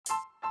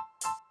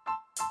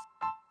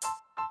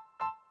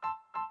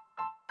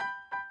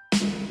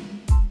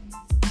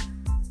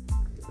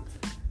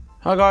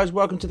Hi guys,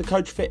 welcome to the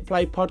Coach Fit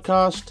Play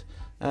podcast.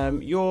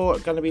 You're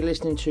going to be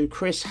listening to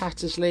Chris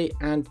Hattersley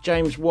and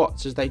James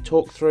Watts as they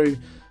talk through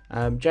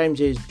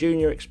James's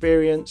junior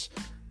experience,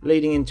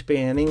 leading into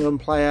being an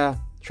England player,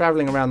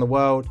 travelling around the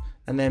world,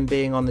 and then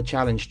being on the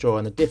Challenge Tour,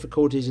 and the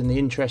difficulties and the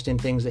interesting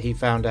things that he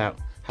found out.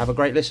 Have a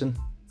great listen.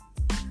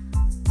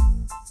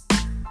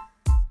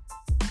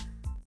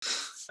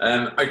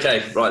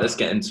 Okay, right, let's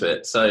get into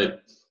it. So,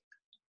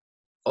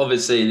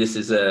 obviously, this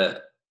is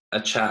a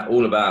chat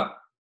all about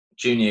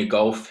junior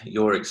golf,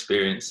 your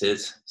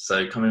experiences.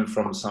 So, coming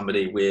from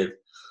somebody with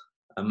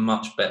a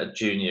much better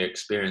junior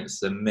experience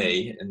than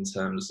me in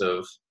terms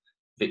of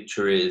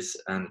victories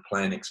and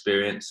playing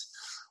experience,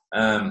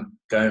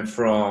 going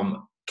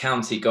from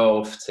county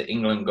golf to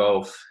England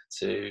golf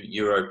to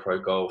Euro Pro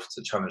golf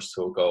to Challenge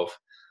Tour golf.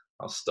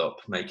 I'll stop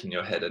making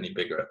your head any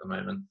bigger at the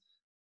moment.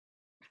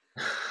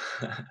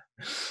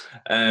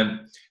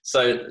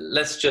 So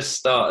let's just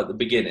start at the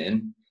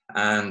beginning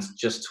and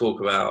just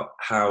talk about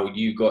how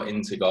you got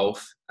into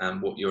golf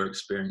and what your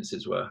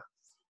experiences were.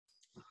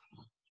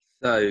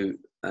 So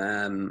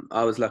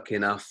I was lucky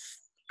enough.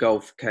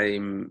 Golf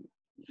came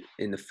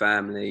in the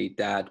family.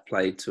 Dad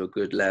played to a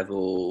good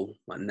level.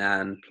 My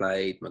nan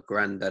played. My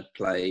granddad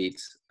played.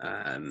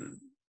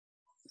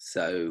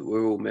 So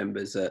we're all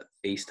members at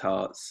East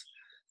Hearts.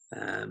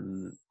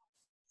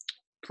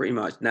 Pretty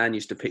much, Nan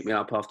used to pick me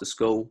up after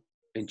school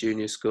in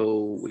junior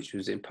school, which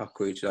was in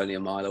Puckeridge, only a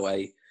mile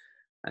away.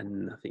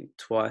 And I think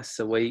twice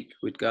a week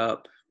we'd go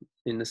up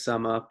in the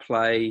summer,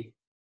 play.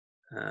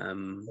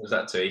 Was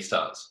that to East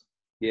Hearts?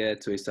 Yeah,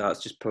 to East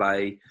Hearts, just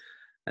play.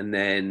 And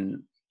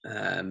then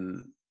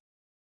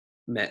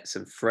met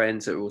some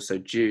friends that were also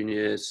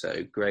juniors.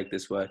 So Greg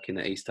that's working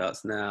at East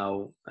Hearts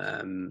now.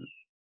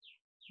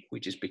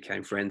 We just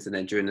became friends. And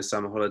then during the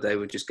summer holiday,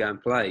 we'd just go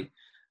and play.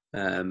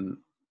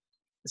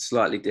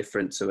 Slightly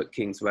different to at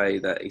Kingsway,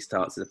 that East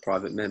Hearts is a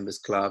private members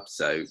club,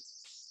 so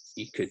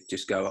you could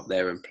just go up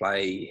there and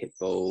play, hit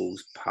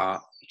balls,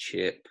 putt,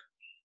 chip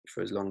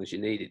for as long as you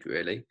needed,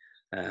 really.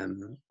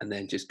 And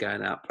then just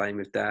going out playing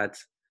with Dad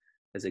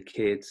as a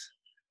kid,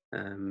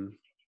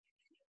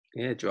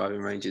 driving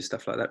ranges,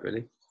 stuff like that,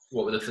 really.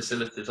 What were the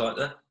facilities like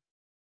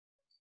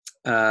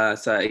there?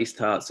 So East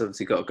Hearts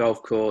obviously got a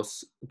golf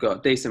course, got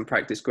a decent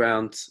practice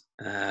ground,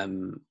 a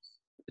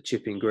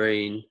chipping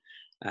green,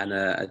 and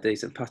a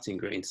decent putting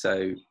green,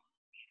 so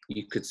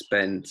you could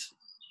spend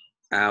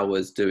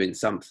hours doing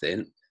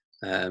something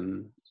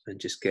and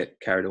just get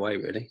carried away,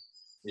 really.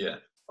 Yeah,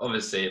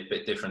 obviously a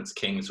bit different to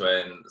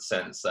Kingsway in the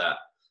sense that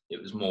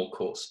it's more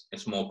course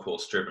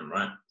driven,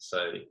 right?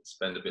 So you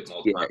spend a bit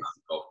more time at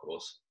the golf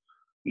course.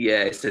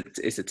 Yeah, it's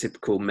a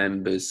typical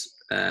members,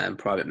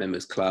 private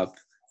members club,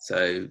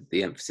 so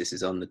the emphasis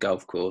is on the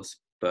golf course.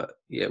 But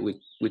yeah,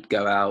 we'd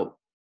go out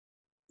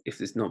if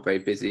it's not very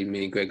busy.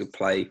 Me and Greg would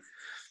play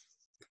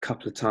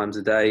couple of times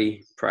a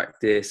day,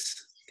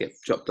 practice, get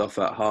dropped off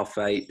at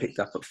 8:30, picked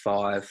up at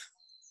 5,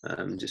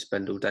 just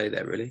spend all day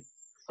there, really.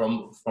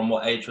 From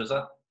what age was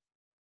that?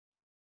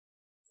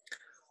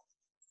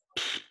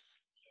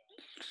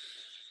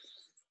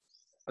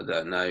 I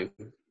don't know,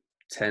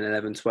 10,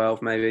 11,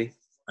 12 maybe.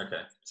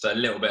 Okay, so a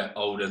little bit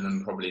older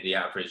than probably the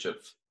average of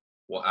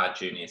what our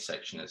junior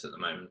section is at the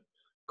moment.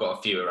 Got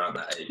a few around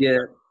that age. Yeah,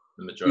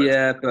 the majority.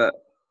 Yeah, but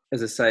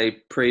as I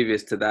say,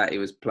 previous to that, he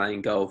was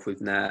playing golf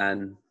with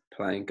Nan,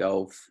 playing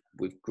golf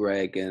with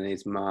Greg and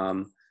his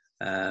mum,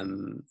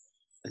 and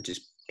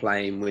just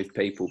playing with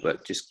people,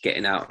 but just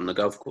getting out on the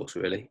golf course,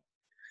 really.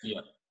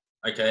 Yeah.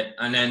 Okay.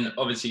 And then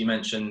obviously you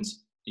mentioned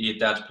your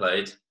dad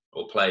played,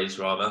 or plays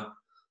rather.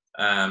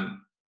 How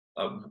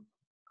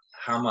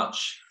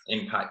much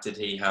impact did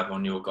he have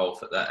on your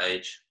golf at that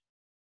age?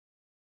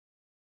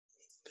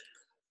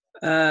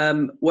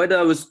 When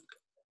I was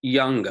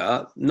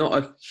younger, not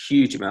a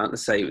huge amount.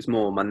 Let's say it was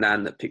more my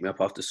nan that picked me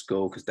up after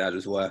school because Dad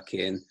was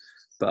working.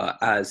 But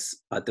as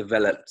I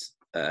developed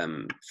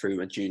through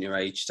my junior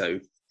age, so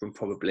from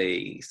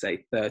probably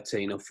say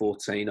 13 or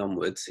 14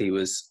 onwards, he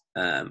was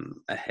a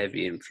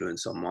heavy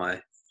influence on my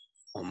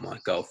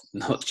golf.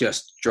 Not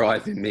just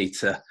driving me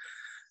to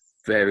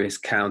various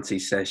county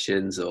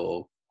sessions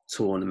or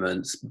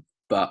tournaments,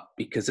 but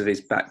because of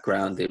his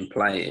background in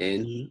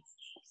playing,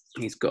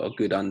 he's got a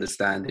good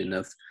understanding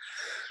of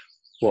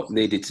what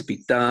needed to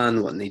be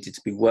done, what needed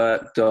to be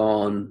worked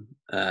on,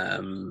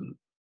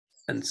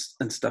 and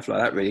stuff like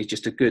that, really.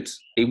 Just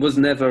he was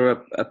never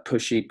a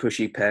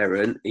pushy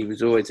parent. He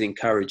was always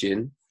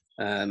encouraging,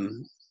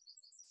 and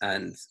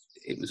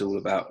it was all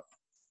about,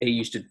 he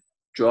used to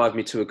drive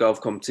me to a golf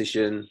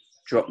competition,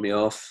 drop me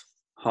off,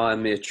 hire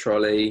me a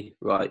trolley,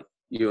 right,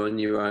 you're on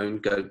your own,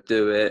 go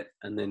do it,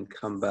 and then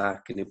come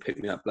back and he'll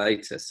pick me up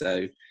later.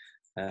 So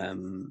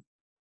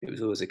it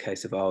was always a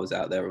case of I was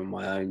out there on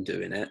my own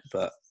doing it,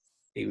 but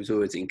he was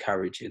always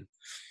encouraging.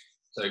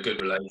 So a good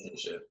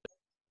relationship.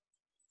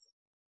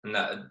 And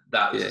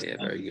that was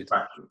very good.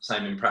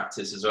 Same in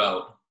practice as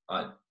well.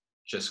 Like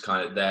just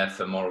kind of there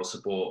for moral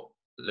support,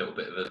 a little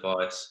bit of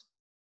advice.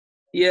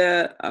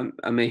 Yeah,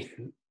 I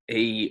mean,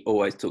 he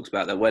always talks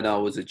about that. When I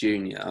was a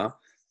junior,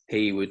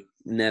 he would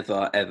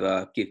never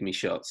ever give me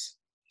shots.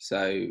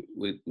 So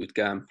we'd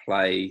go and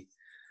play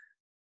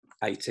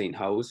 18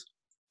 holes,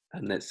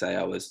 and let's say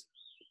I was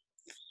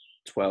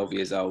 12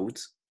 years old,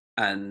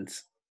 and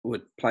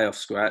would play off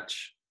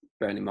scratch,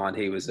 bearing in mind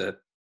he was a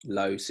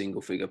low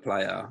single figure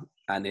player.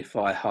 And if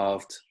I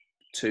halved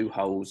 2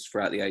 holes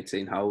throughout the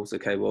 18 holes,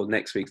 okay, well,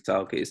 next week's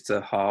target is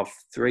to halve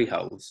 3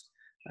 holes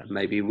and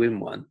maybe win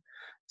one.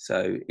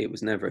 So it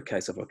was never a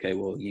case of, okay,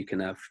 well, you can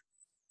have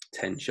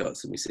 10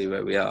 shots and we see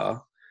where we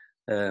are.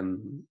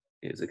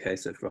 It was a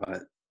case of,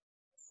 right,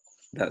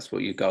 that's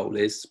what your goal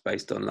is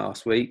based on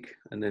last week,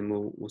 and then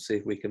we'll see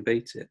if we can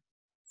beat it.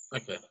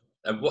 Okay.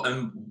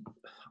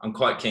 I'm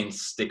quite keen to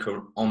stick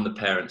on the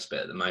parents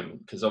bit at the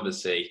moment, because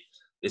obviously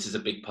this is a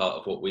big part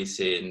of what we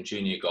see in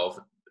junior golf,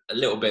 a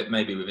little bit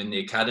maybe within the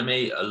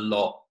academy, a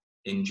lot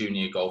in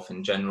junior golf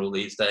in general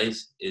these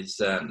days, is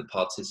the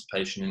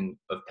participation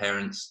of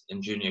parents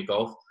in junior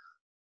golf.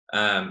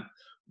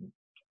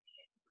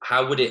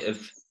 How would it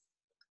have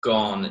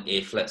gone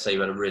if, let's say,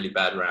 you had a really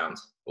bad round,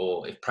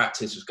 or if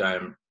practice was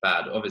going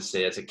bad?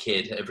 Obviously, as a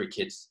kid, every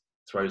kid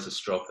throws a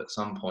strop at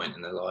some point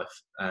in their life.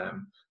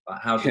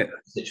 How do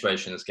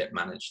situations get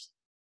managed?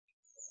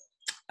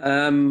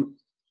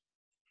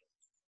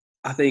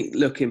 I think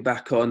looking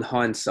back on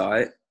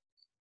hindsight,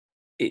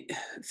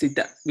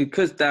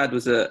 because Dad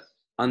was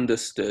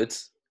understood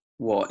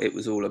what it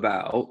was all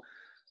about,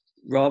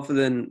 rather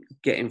than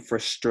getting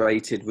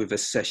frustrated with a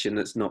session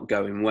that's not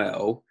going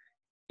well,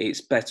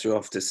 it's better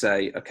off to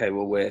say, okay,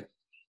 well, we're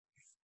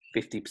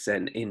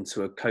 50%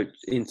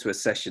 into a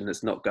session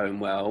that's not going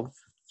well.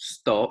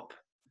 Stop,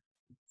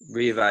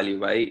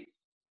 reevaluate.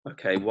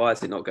 Okay, why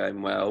is it not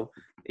going well?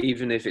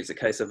 Even if it's a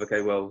case of,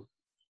 okay, well,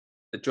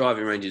 the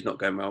driving range is not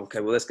going well. Okay,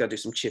 well, let's go do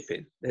some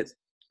chipping. Let's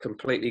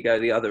completely go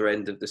the other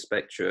end of the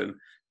spectrum.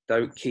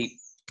 Don't keep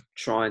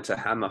trying to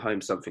hammer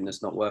home something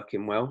that's not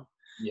working well.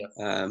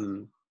 Yeah.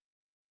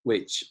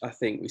 Which I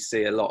think we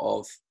see a lot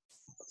of,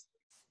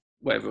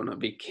 whether or not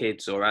be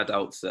kids or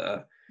adults that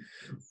are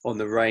on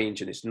the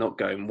range and it's not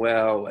going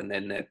well, and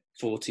then they're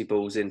 40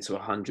 balls into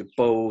 100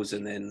 balls,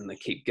 and then they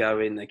keep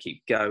going,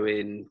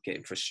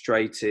 getting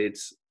frustrated.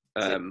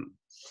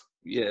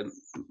 Yeah,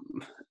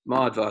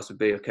 my advice would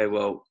be, okay,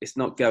 well, it's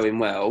not going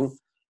well.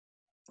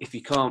 If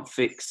you can't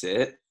fix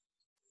it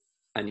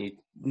and you're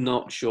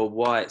not sure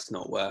why it's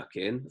not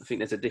working, I think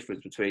there's a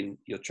difference between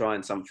you're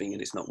trying something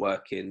and it's not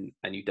working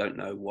and you don't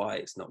know why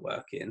it's not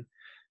working.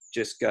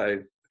 Just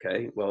go,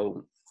 okay,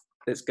 well,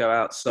 let's go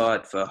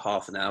outside for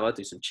half an hour,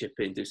 do some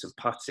chipping, do some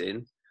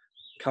putting,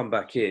 come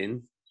back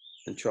in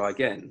and try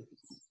again.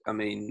 I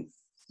mean,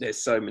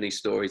 there's so many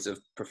stories of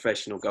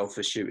professional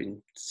golfers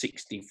shooting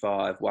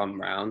 65 one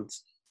round,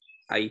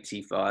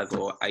 85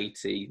 or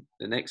 80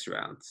 the next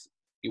round.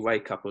 You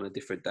wake up on a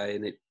different day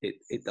and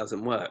it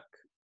doesn't work.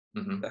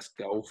 Mm-hmm. That's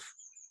golf.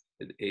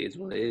 It is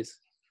what it is.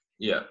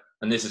 Yeah,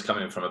 and this is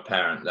coming from a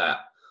parent that,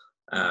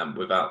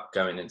 without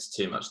going into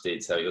too much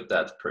detail, your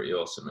dad's pretty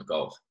awesome at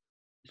golf.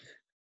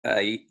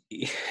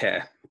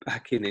 Yeah,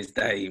 back in his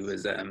day,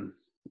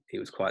 he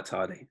was quite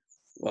tidy.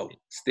 Well,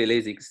 still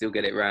is. He can still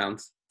get it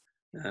round.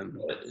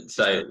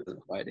 So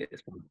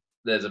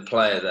there's a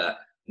player that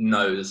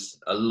knows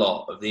a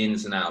lot of the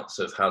ins and outs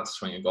of how to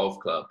swing a golf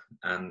club,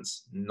 and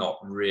not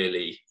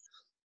really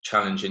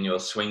challenging your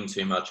swing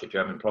too much if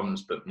you're having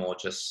problems, but more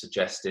just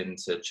suggesting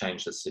to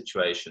change the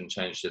situation,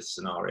 change the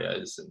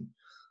scenarios,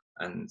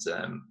 and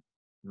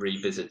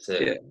revisit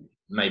it,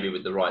 maybe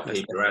with the right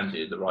people around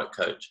you, the right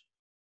coach.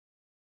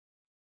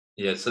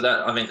 Yeah, so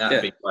that, I think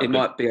that'd be quite good.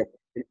 Might be.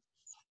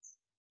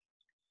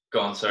 Go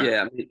on, sorry.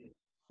 Yeah,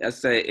 I'd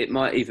say it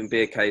might even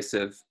be a case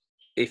of,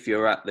 if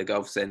you're at the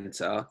golf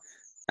centre,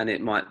 and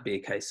it might be a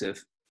case of,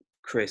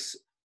 Chris,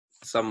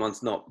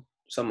 someone's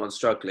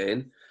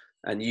struggling,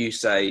 and you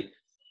say,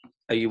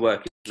 are you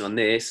working on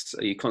this?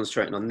 Are you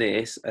concentrating on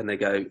this? And they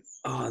go,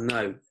 oh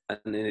no. And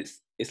then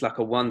it's like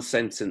a one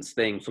sentence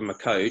thing from a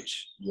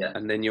coach,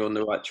 and then you're on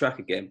the right track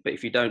again. But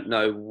if you don't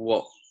know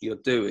what you're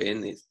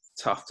doing, it's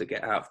tough to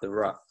get out of the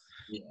rut.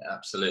 Yeah,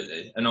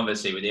 absolutely. And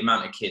obviously with the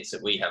amount of kids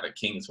that we have at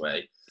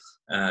Kingsway,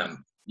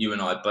 you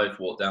and I both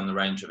walk down the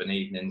range of an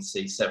evening and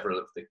see several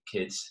of the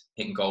kids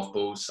hitting golf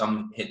balls,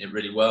 some hitting it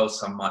really well,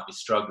 some might be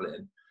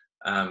struggling.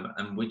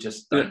 And we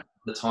just don't have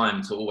the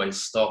time to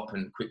always stop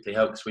and quickly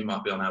help, because we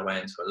might be on our way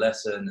into a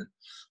lesson. And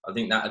I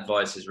think that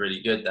advice is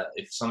really good, that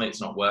if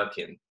something's not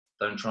working,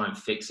 don't try and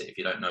fix it if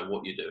you don't know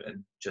what you're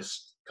doing.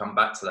 Just come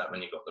back to that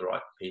when you've got the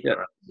right people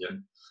around you,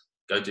 and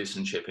go do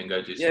some chipping,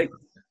 go do some...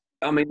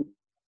 I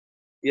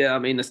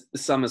mean, the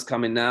summer's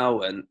coming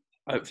now, and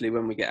hopefully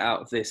when we get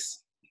out of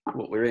this,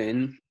 what we're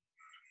in,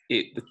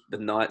 the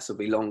nights will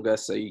be longer,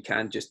 so you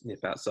can just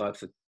nip outside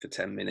for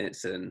 10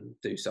 minutes and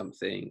do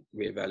something,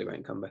 reevaluate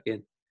and come back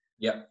in.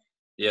 Yeah,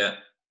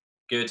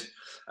 good.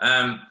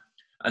 And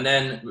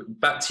then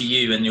back to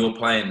you and your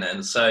playing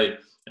then. So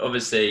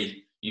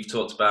obviously you've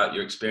talked about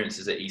your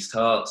experiences at East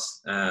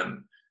Herts.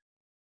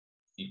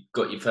 You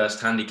got your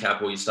first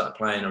handicap, or you started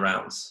playing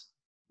around,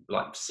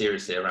 like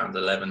seriously around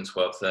 11,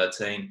 12,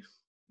 13.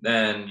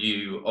 Then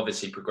you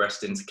obviously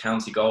progressed into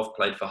county golf,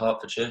 played for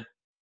Hertfordshire.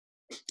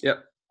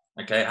 Yep.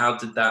 Okay, how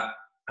does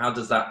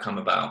that come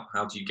about?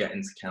 How do you get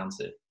into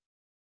county?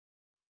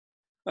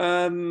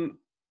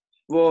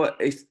 Well,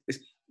 it's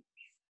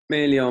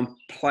merely on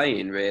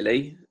playing,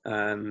 really.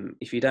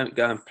 If you don't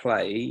go and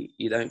play,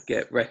 you don't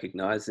get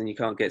recognised and you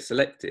can't get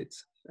selected.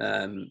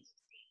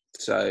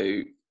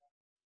 So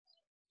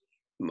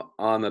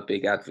I'm a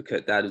big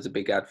advocate. Dad is a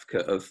big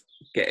advocate of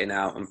getting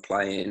out and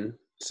playing.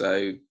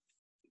 So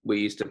we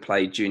used to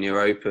play junior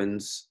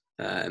opens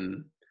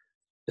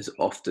as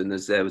often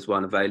as there was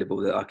one available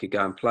that I could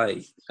go and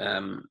play.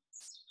 I'm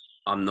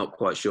not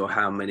quite sure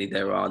how many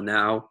there are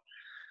now,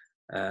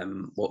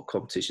 what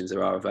competitions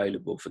there are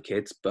available for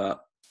kids, but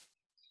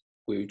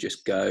we would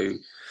just go,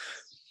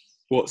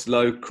 what's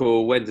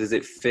local, when does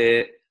it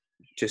fit?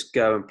 Just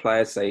go and play.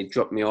 I'd say,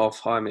 drop me off,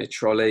 hire me a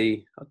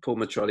trolley. I'd pull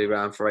my trolley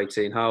around for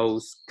 18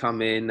 holes,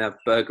 come in, have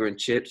burger and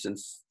chips and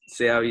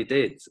see how you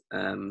did.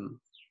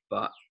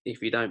 But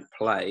if you don't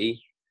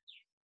play,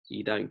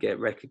 you don't get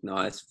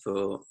recognised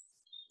for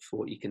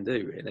what you can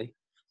do, really.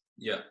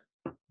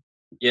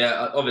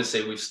 Yeah,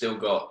 obviously we've still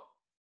got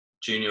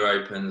junior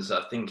opens,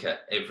 I think,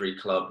 at every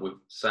club,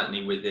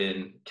 certainly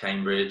within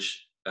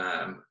Cambridge,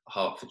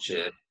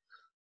 Hertfordshire.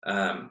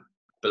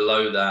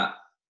 Below that,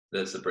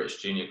 there's the British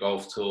Junior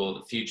Golf Tour,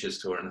 the Futures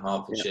Tour in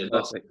Hertfordshire.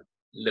 Lots of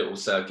little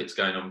circuits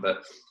going on,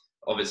 but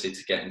obviously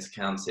to get into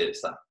county,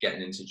 it's that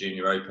getting into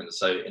junior opens.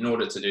 So in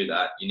order to do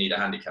that, you need a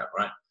handicap,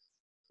 right?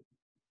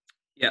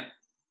 Yeah.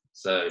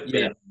 So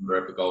being a member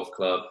of a golf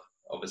club,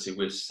 obviously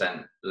we've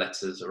sent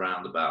letters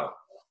around about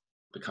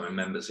becoming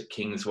members at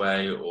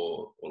Kingsway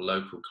or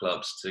local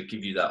clubs to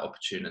give you that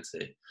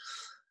opportunity.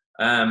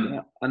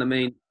 And I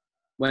mean,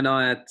 when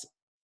I had,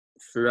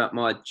 throughout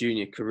my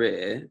junior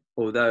career,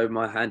 although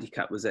my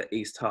handicap was at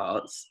East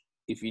Herts,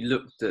 if you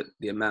looked at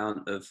the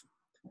amount of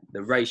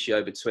the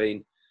ratio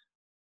between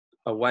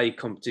away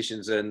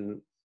competitions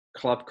and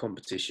club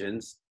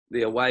competitions,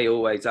 the away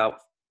always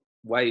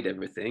outweighed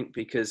everything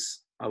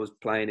because I was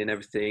playing in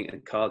everything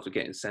and cards were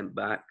getting sent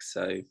back.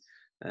 So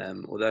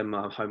although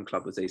my home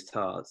club was East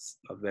Herts,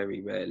 I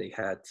very rarely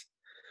had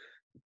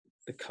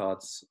the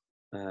cards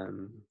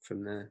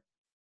from there.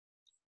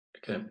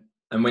 Okay.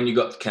 And when you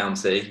got to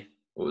county,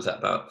 what was that,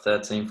 about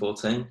 13,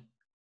 14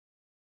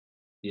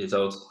 years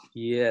old?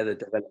 Yeah,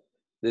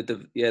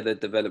 the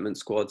development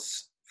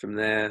squads from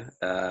there,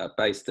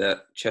 based at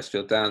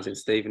Chestfield Downs in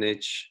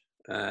Stevenage.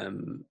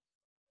 It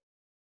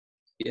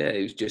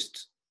was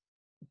just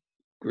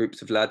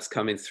groups of lads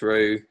coming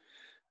through.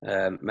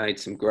 Made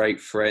some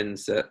great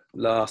friends that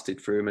lasted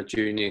through my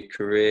junior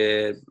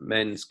career,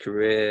 men's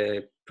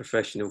career,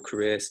 professional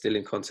career, still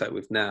in contact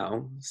with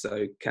now.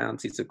 So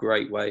county's a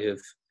great way of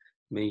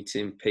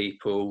meeting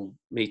people,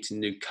 meeting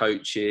new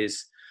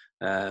coaches,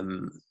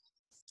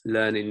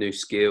 learning new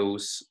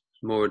skills,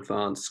 more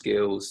advanced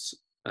skills,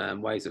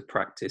 ways of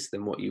practice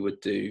than what you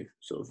would do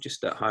sort of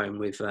just at home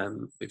with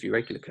your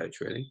regular coach,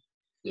 really.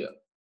 Yeah.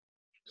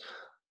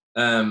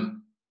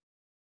 And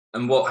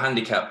what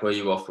handicap were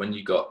you off when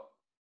you got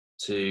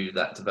to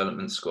that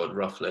development squad,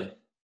 roughly?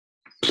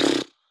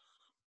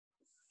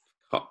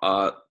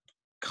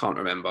 Can't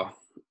remember.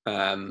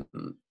 So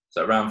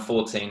around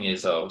 14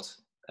 years old.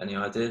 Any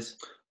ideas?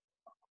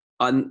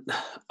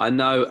 I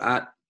know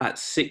at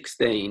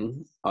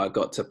 16 I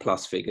got to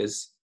plus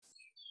figures,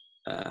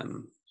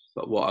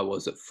 but what I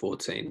was at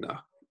 14,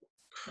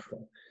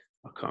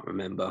 I can't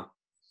remember.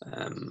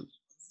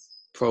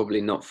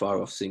 Probably not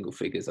far off single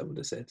figures, I would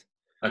have said.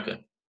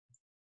 Okay.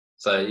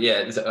 So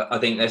yeah, I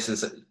think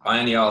I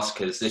only ask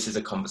because this is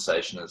a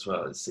conversation as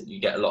well. You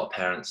get a lot of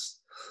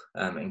parents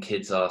and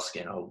kids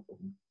asking, "Oh,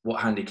 what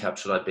handicap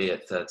should I be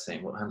at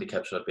 13? What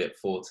handicap should I be at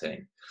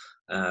 14?"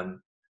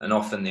 And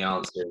often the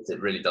answer is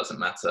it really doesn't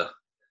matter.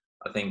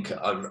 I think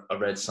I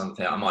read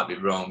something, I might be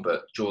wrong,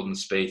 but Jordan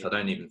Spieth, I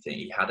don't even think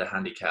he had a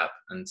handicap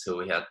until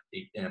he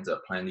ended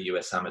up playing the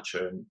US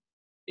Amateur and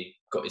he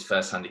got his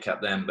first handicap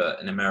then.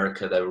 But in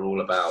America, they were all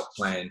about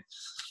playing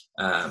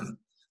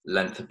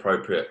length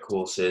appropriate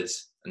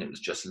courses, and it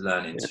was just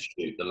learning to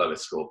shoot the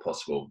lowest score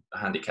possible. A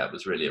handicap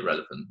was really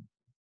irrelevant.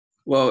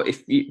 Well,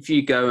 if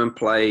you go and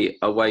play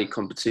away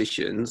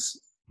competitions,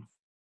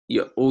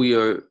 all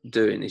you're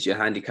doing is your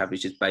handicap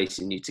is just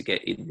basing you to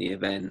get in the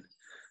event.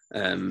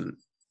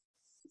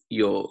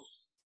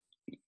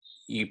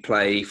 You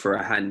play for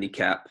a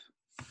handicap.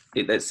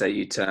 Let's say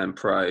you turn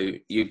pro,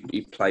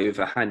 you play with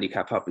a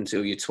handicap up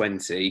until you're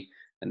 20,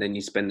 and then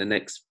you spend the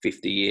next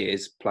 50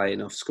 years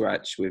playing off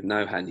scratch with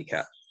no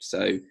handicap.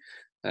 So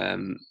a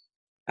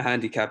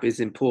handicap is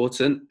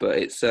important, but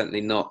it's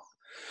certainly not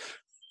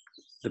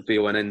the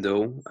be-all and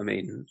end-all. I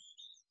mean,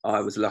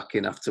 I was lucky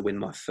enough to win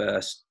my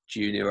first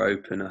junior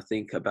open, I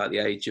think, about the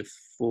age of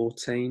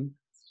 14,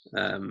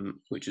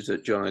 which was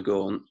at John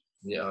O'Gaunt.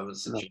 Yeah, I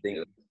was a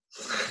junior.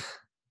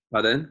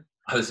 Pardon?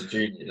 I was a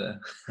junior there.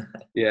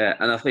 Yeah,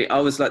 and I think I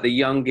was like the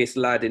youngest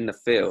lad in the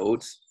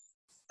field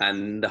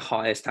and the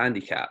highest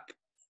handicap.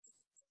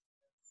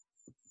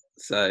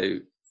 So,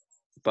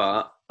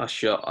 but I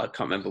can't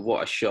remember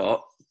what I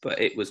shot, but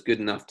it was good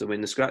enough to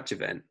win the scratch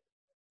event.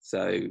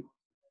 So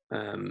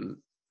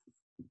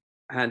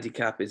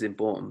handicap is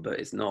important, but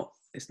it's not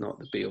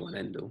the be all and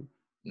end all.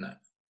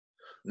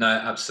 No,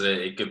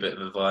 absolutely. Good bit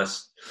of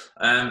advice.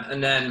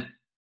 And then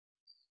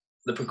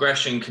the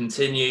progression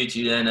continued.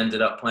 You then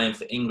ended up playing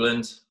for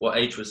England. What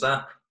age was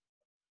that?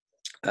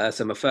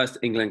 So my first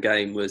England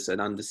game was an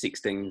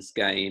under-16s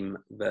game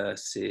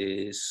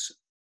versus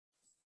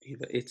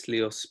either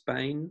Italy or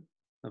Spain.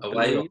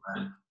 Away or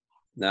home?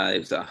 No, it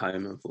was at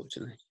home,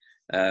 unfortunately.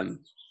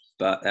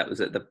 But that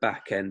was at the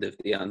back end of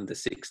the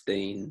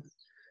under-16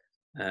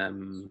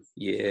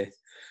 year.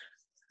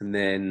 And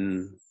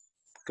then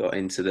got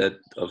into the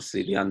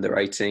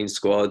under-18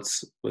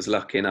 squads. Was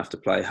lucky enough to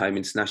play home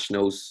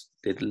internationals.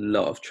 Did a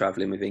lot of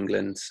travelling with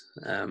England,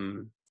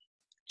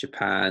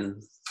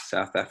 Japan,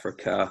 South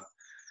Africa,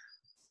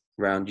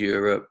 around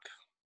Europe.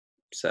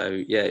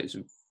 So yeah, it was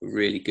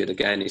really good.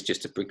 Again, it's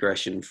just a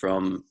progression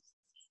from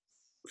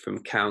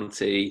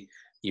county.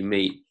 You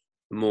meet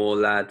more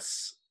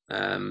lads,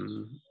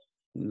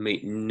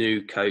 meet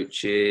new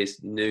coaches,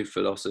 new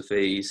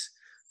philosophies.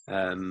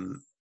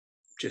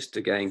 Just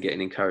again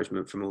getting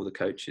encouragement from all the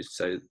coaches.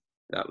 So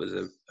that was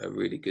a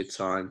really good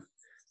time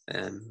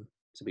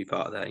to be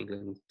part of that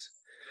England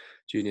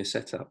junior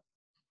setup.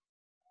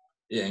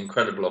 Yeah,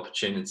 incredible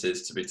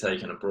opportunities to be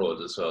taken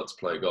abroad as well to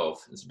play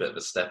golf. It's a bit of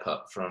a step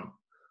up from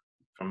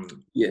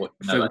what you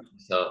know at the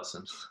starts.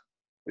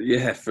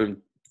 Yeah,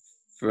 from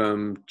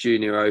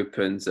junior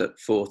opens at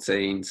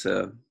 14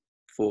 to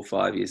 4 or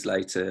 5 years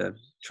later,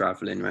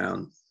 travelling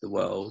around the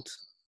world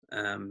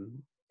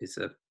is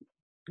a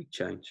big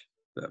change,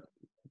 but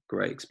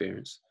great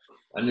experience.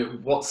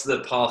 And what's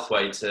the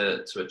pathway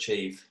to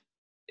achieve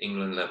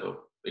England level?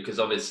 Because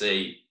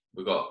obviously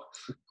we've got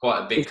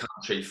quite a big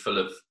country full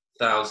of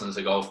thousands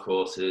of golf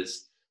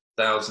courses,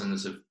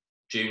 thousands of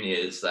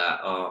juniors that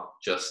are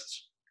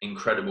just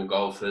incredible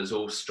golfers,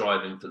 all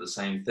striving for the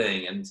same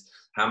thing. And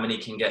how many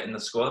can get in the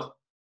squad?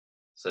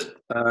 So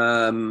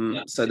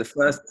the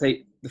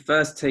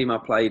first team I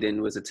played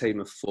in was a team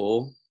of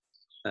 4.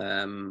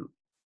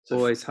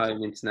 Boys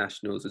Home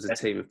Internationals was a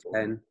team of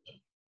 10.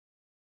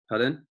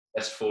 Pardon?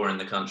 That's 4 in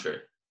the country.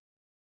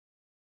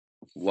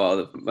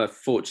 Well, the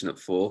fortunate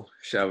 4,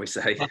 shall we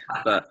say?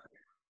 But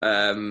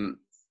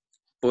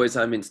Boys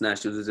Home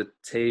Internationals was a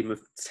team of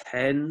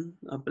 10,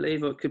 I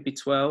believe, or it could be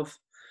 12.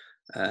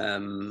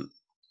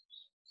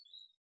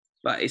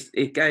 But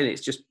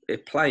it's just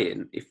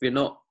playing. If you're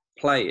not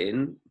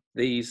playing,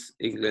 these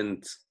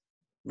England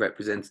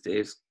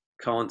representatives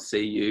can't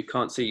see you,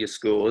 can't see your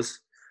scores,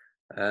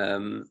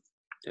 and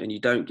you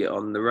don't get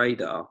on the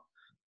radar.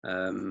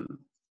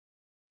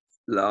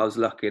 I was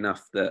lucky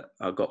enough that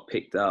I got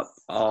picked up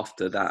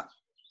after that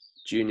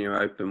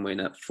Junior Open win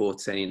at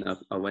 14.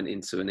 I went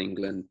into an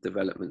England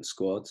development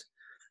squad,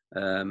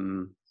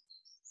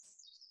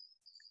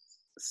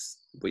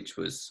 which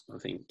was, I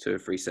think, 2 or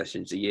 3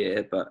 sessions a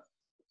year. But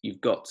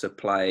you've got to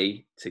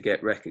play to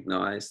get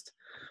recognised,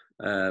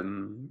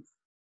 to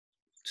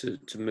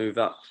move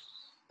up,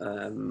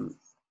 in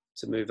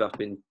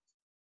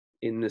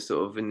the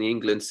sort of in the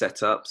England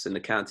setups and the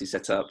county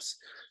setups.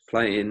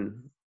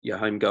 Playing your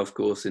home golf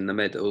course in the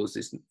medals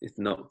is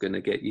not going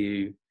to get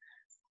you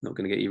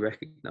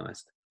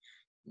recognised.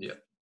 Yeah.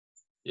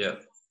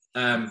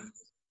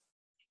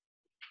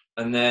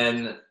 And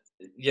then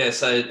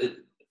so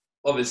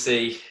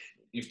obviously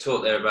you've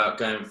talked there about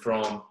going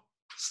from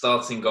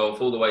starting golf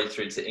all the way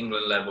through to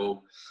England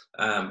level.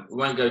 We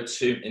won't go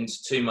into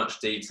too much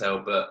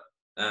detail, but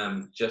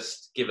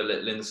just give a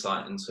little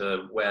insight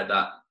into where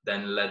that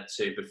then led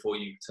to before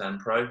you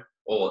turned pro,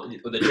 or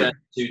the journey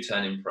to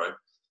turning pro.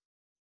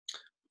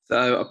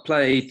 So I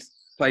played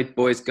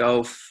boys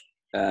golf,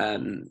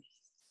 won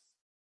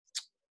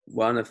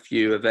a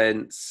few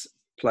events,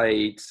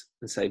 played,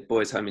 say,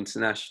 Boys Home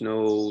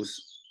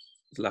Internationals,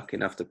 was lucky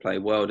enough to play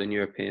World and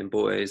European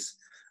Boys.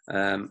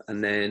 And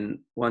then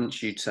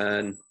once you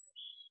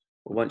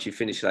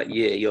finish that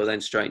year, you're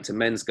then straight into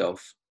men's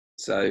golf.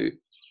 So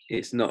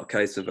it's not a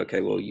case of,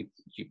 okay, well, you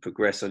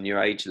progress on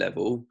your age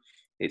level.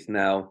 It's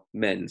now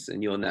men's,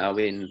 and you're now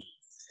in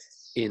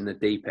the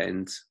deep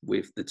end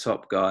with the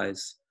top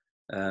guys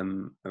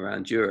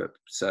around Europe.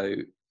 So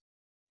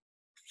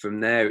from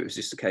there, it was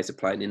just a case of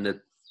playing in the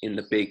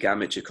big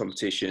amateur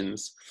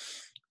competitions,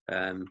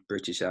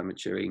 British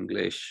Amateur,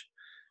 English,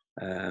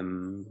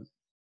 and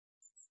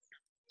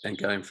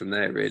going from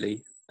there,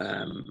 really.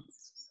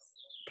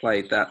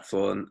 Played that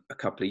for a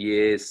couple of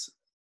years,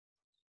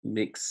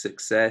 mixed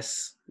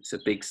success. It's a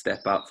big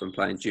step up from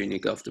playing junior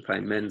golf to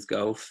playing men's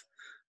golf,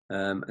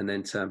 and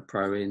then turned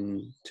pro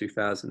in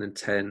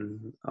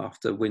 2010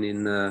 after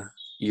winning the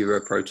Euro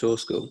Pro Tour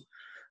School.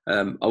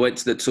 I went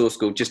to the tour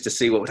school just to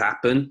see what would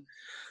happen.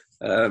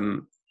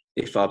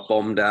 If I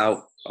bombed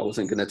out, I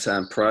wasn't going to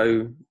turn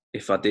pro.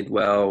 If I did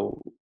well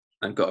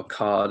and got a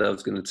card, I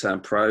was going to turn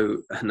pro.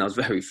 And I was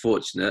very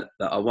fortunate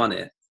that I won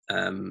it.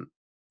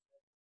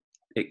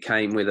 It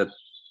came with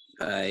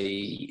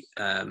a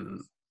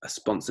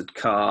sponsored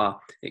car.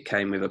 It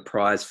came with a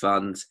prize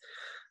fund.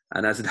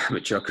 And as an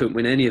amateur, I couldn't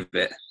win any of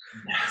it.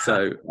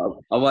 So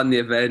I won the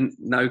event,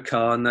 no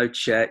car, no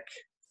check,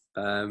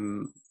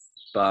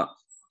 but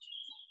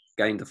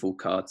gained a full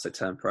card, so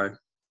turned pro.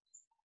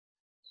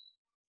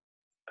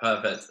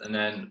 Perfect. And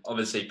then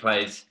obviously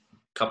played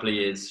a couple of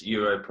years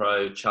Euro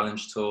Pro,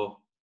 Challenge Tour.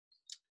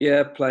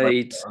 Yeah,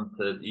 played on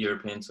the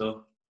European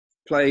Tour.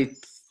 Played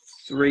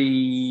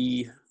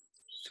three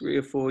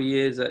or 4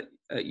 years at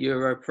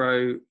Euro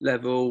Pro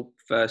level.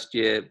 First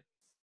year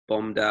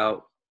bombed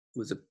out.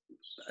 Was a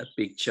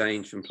big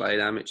change from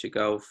playing amateur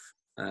golf.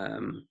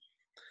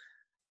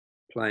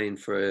 Playing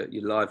for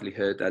your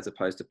livelihood as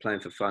opposed to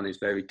playing for fun is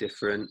very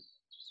different.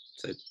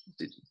 So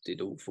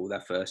did awful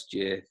that first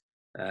year.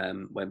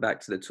 Went back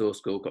to the tour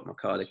school, got my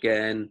card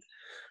again,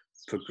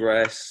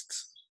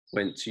 progressed,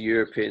 went to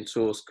European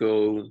Tour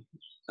School,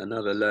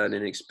 another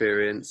learning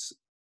experience,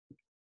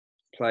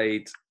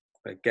 played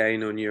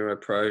again on Euro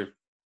Pro,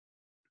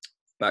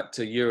 back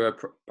to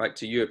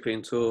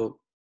European Tour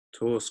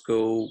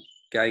School,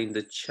 gained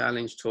a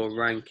Challenge Tour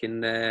ranking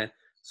there,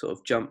 sort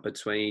of jumped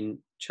between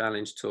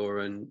Challenge Tour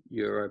and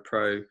Euro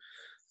Pro,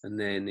 and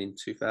then in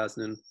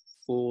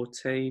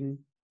 2014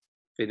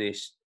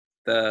 finished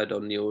third or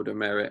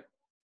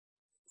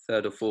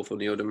fourth on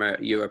the Order of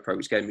Merit Euro Pro,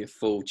 which gave me a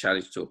full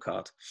Challenge Tour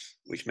card,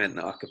 which meant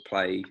that I could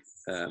play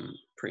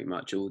pretty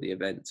much all the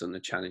events on the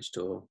Challenge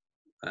Tour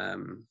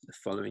the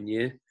following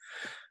year,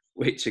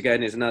 which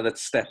again is another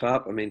step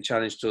up. I mean,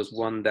 Challenge Tour's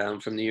one down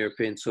from the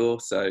European Tour,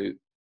 so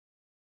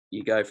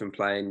you go from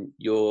playing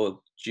your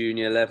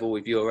junior level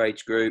with your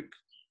age group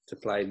to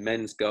playing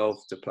men's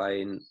golf, to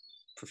playing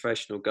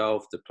professional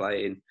golf, to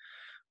playing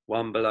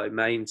one below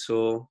main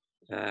tour.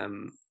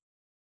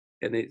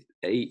 And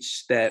each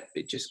step,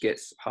 it just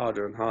gets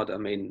harder and harder. I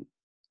mean,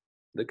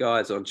 the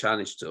guys on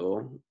Challenge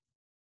Tour,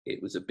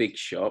 it was a big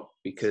shock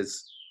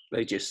because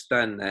they just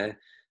stand there,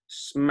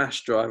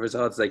 smash drive as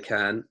hard as they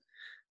can.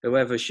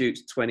 Whoever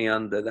shoots 20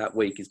 under that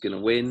week is going to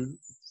win.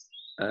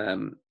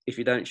 If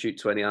you don't shoot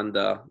 20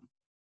 under,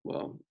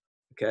 well,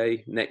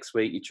 okay, next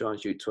week you try and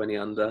shoot 20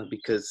 under,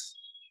 because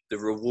the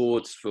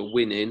rewards for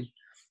winning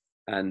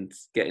and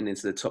getting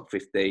into the top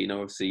 15,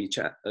 obviously, you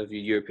chat of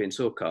your European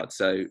Tour card.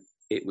 So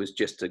it was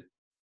just a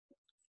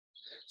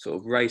sort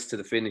of race to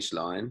the finish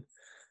line.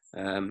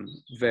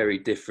 Very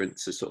different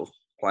to sort of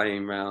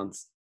playing around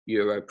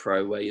Euro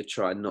Pro, where you're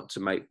trying not to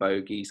make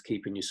bogeys,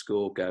 keeping your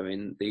score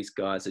going. These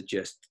guys are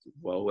just,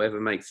 well, whoever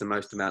makes the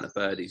most amount of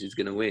birdies is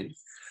going to win.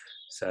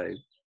 So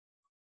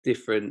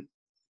different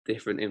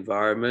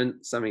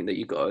environment, something that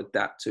you've got to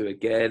adapt to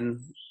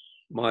again.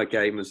 My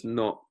game was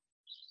not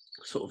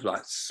sort of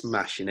like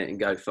smashing it and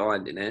go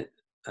finding it.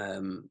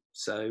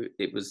 So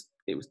it was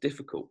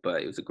difficult,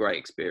 but it was a great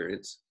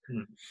experience.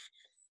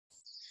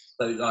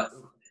 So like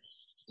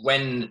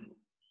when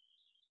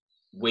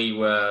we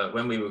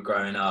were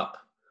growing up,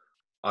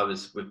 I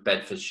was with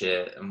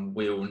Bedfordshire, and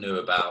we all knew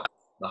about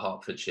the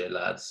Hertfordshire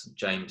lads,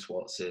 James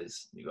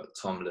Wattses, you got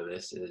Tom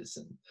Lewis's,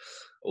 and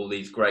all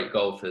these great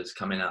golfers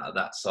coming out of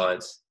that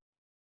side.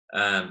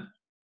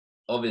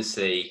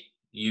 Obviously,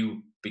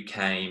 you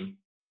became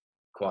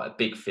quite a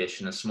big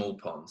fish in a small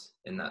pond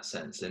in that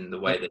sense, in the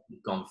way that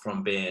you've gone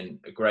from being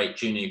a great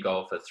junior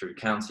golfer through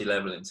county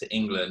level into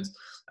England.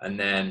 And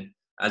then,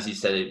 as you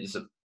said, it was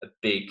a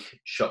big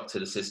shock to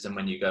the system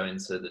when you go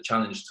into the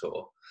Challenge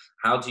Tour.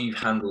 How do you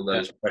handle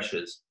those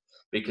pressures?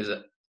 Because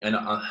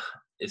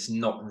it's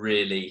not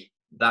really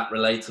that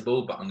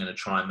relatable, but I'm going to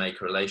try and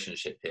make a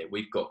relationship here.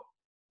 We've got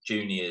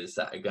juniors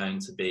that are going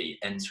to be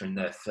entering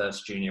their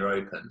first junior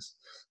opens,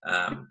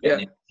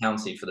 getting into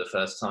county for the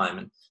first time,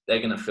 and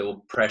they're going to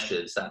feel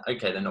pressures that,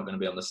 okay, they're not going to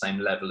be on the same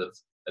level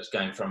as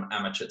going from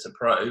amateur to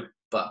pro,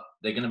 but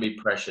they're going to be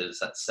pressures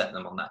that set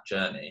them on that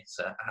journey.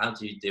 So how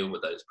do you deal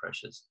with those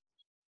pressures?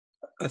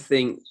 I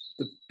think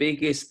the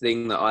biggest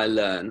thing that I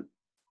learned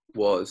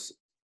was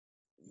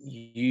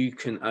you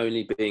can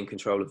only be in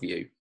control of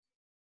you.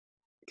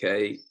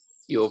 Okay,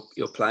 you're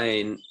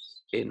playing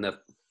in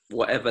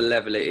whatever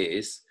level it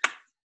is.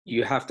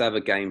 You have to have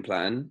a game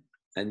plan,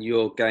 and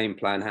your game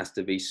plan has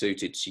to be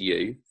suited to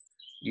you.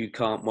 You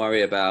can't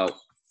worry about,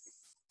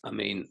 I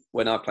mean,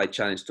 when I played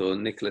Challenge Tour,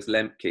 Nicholas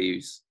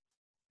Lemke,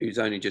 who's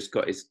only just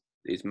got his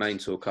main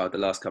tour card the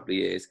last couple of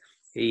years,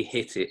 he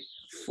hit it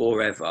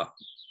forever,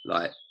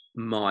 like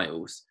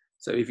miles.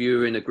 So if you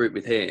were in a group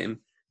with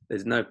him,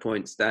 there's no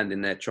point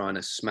standing there trying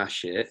to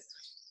smash it.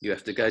 You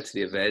have to go to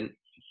the event,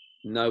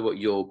 know what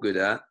you're good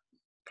at,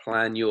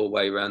 plan your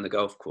way around the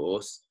golf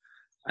course,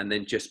 and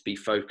then just be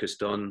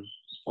focused on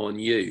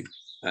you.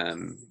 I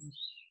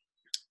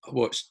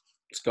watched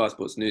Sky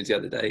Sports News the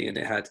other day, and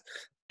it had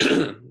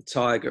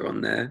Tiger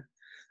on there.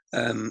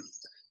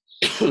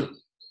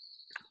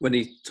 When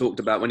he talked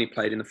about when he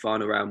played in the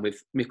final round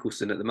with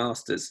Mickelson at the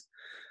Masters,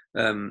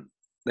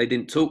 they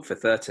didn't talk for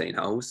 13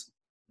 holes.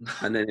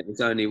 And then it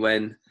was only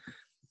when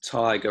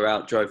Tiger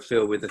outdrove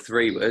Phil with a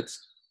 3-wood,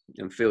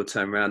 and Phil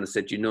turned around and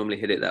said, "You normally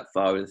hit it that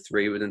far with a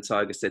 3-wood?" And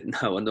Tiger said,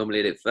 "No, I normally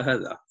hit it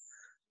further."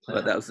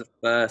 But that was the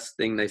first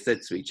thing they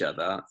said to each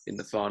other in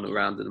the final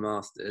round of the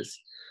Masters,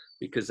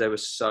 because they were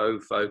so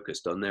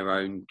focused on their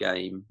own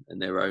game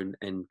and their own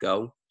end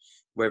goal.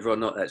 whether or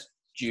not that's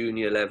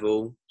junior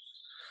level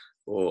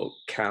or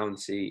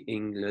county,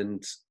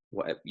 England,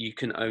 whatever. You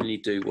can only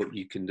do what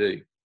you can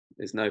do.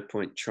 There's no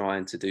point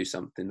trying to do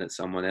something that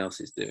someone else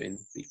is doing,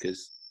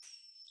 because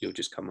you'll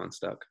just come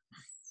unstuck.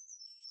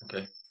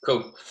 Okay,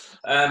 cool.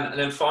 And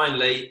then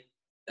finally,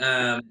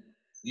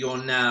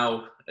 you're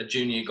now a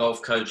junior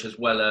golf coach as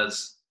well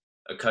as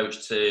a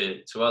coach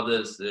to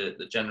others,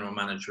 the general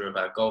manager of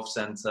our golf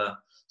centre.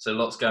 So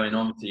lots going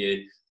on for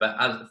you.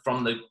 But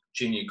from the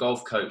junior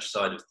golf coach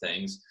side of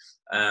things,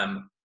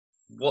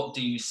 what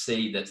do you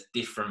see that's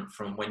different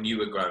from when you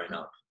were growing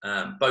up,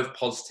 both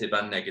positive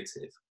and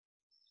negative?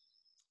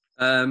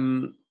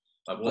 I'd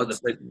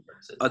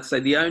say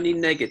the only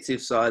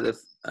negative side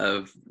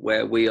of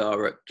where we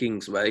are at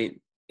Kingsway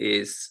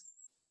is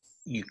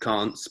you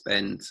can't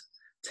spend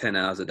 10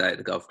 hours a day at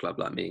the golf club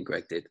like me and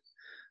Greg did.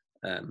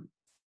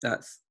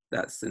 That's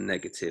the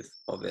negative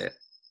of it.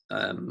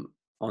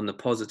 On the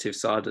positive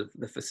side of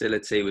the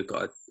facility, we've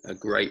got a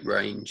great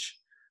range,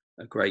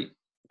 a great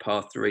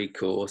par 3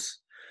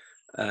 course.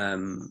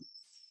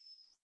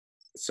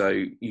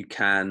 So you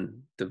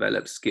can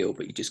develop skill,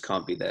 but you just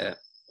can't be there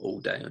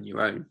all day on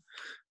your own.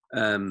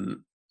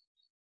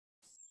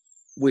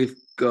 We've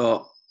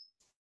got,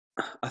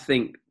 I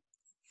think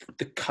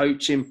the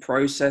coaching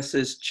process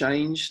has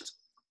changed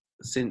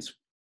since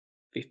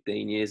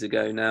 15 years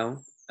ago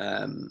now.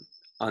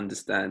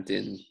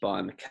 Understanding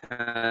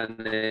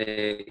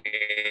biomechanics,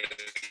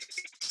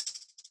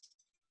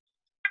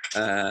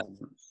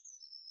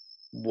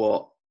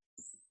 what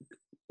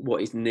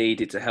is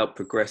needed to help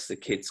progress the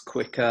kids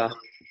quicker.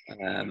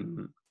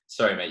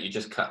 Sorry, mate, you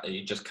just cut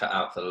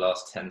out for the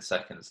last 10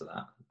 seconds of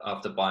that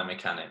after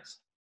biomechanics.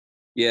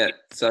 Yeah,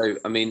 so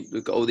I mean,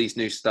 we've got all these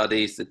new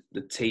studies, the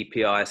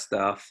TPI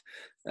stuff.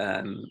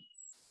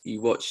 You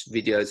watch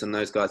videos on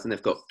those guys, and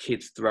they've got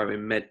kids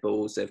throwing med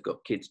balls, they've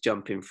got kids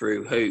jumping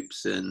through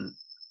hoops, and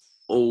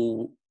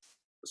all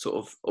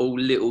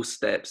little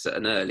steps at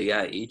an early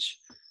age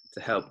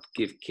to help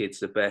give kids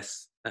the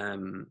best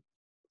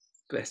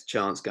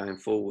chance going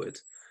forward.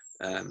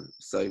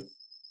 So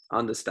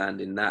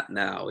understanding that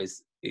now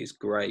is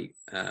great.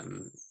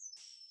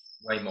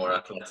 Way more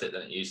athletic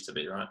than it used to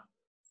be, right?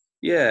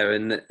 Yeah,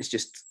 and it's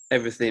just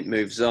everything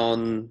moves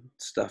on,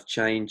 stuff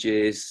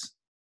changes,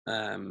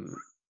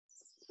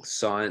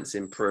 science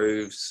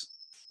improves,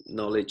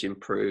 knowledge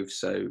improves.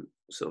 So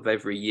sort of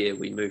every year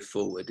we move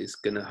forward is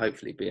going to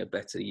hopefully be a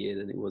better year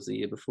than it was the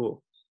year before.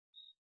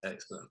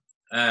 Excellent.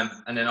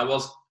 And then I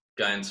was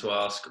going to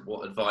ask,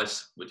 what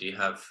advice would you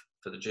have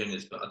for the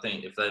juniors? But I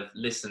think if they've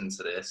listened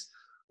to this,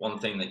 one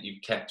thing that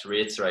you've kept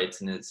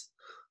reiterating is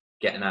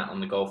getting out on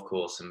the golf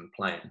course and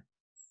playing.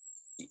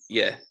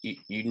 Yeah,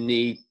 you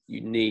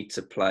need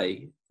to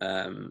play.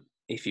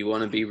 If you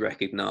want to be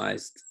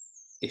recognised,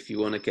 if you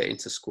want to get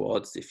into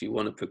squads, if you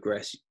want to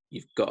progress,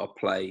 you've got to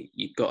play.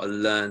 You've got to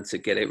learn to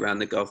get it around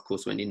the golf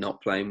course when you're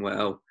not playing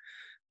well.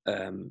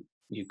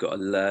 You've got to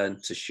learn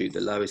to shoot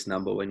the lowest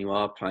number when you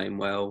are playing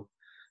well.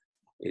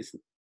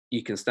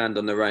 You can stand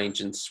on the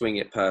range and swing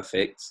it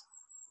perfect,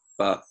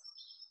 but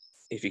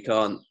if you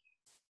can't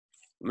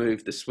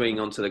move the swing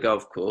onto the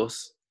golf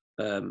course,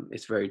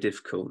 it's very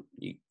difficult.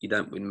 You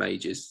don't win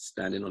majors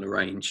standing on a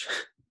range.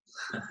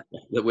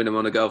 You win them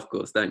on a golf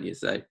course, don't you?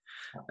 So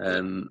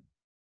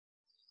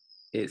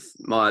it's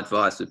my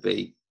advice would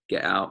be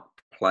get out,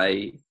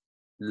 play,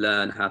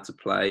 learn how to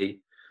play,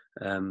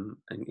 and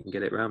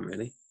get it around,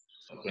 really.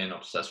 Stop being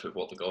obsessed with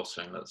what the golf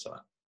swing looks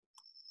like.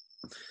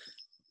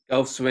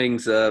 Golf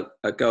swings are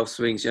golf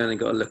swings. You only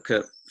got to look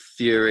at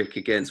Furyk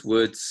against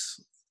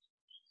Woods,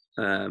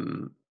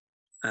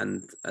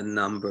 and a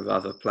number of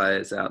other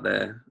players out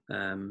there.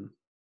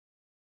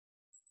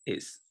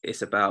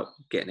 It's about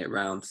getting it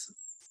round.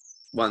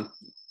 One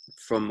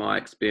from my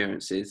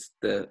experience is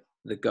the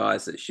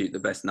guys that shoot the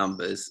best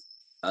numbers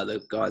are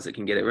the guys that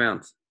can get it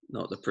round,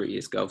 not the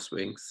prettiest golf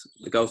swings.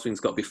 The golf swing's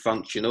got to be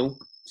functional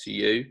to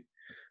you,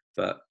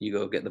 but you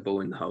got to get the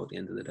ball in the hole at the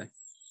end of the day.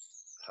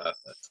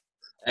 Perfect.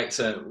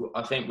 Excellent.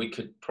 I think we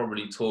could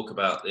probably talk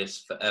about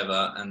this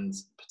forever, and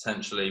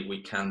potentially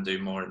we can do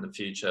more in the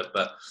future.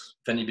 But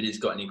if anybody's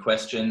got any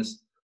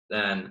questions,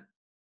 then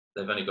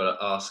they've only got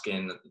to ask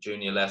in the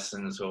junior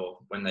lessons or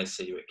when they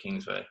see you at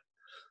Kingsway.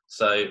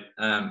 So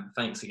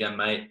thanks again,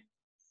 mate.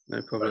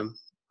 No problem.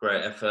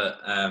 Great effort.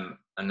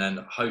 And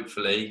then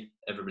hopefully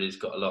everybody's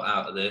got a lot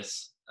out of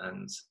this,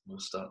 and we'll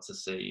start to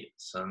see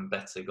some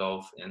better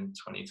golf in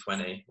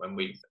 2020 when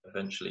we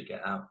eventually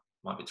get out.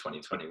 Might be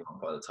 2021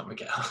 by the time we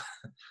get out.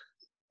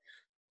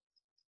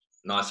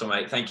 Nice one,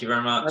 mate. Thank you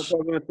very much. No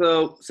problem at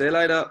all. See you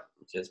later.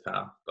 Cheers,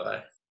 pal.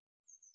 Bye.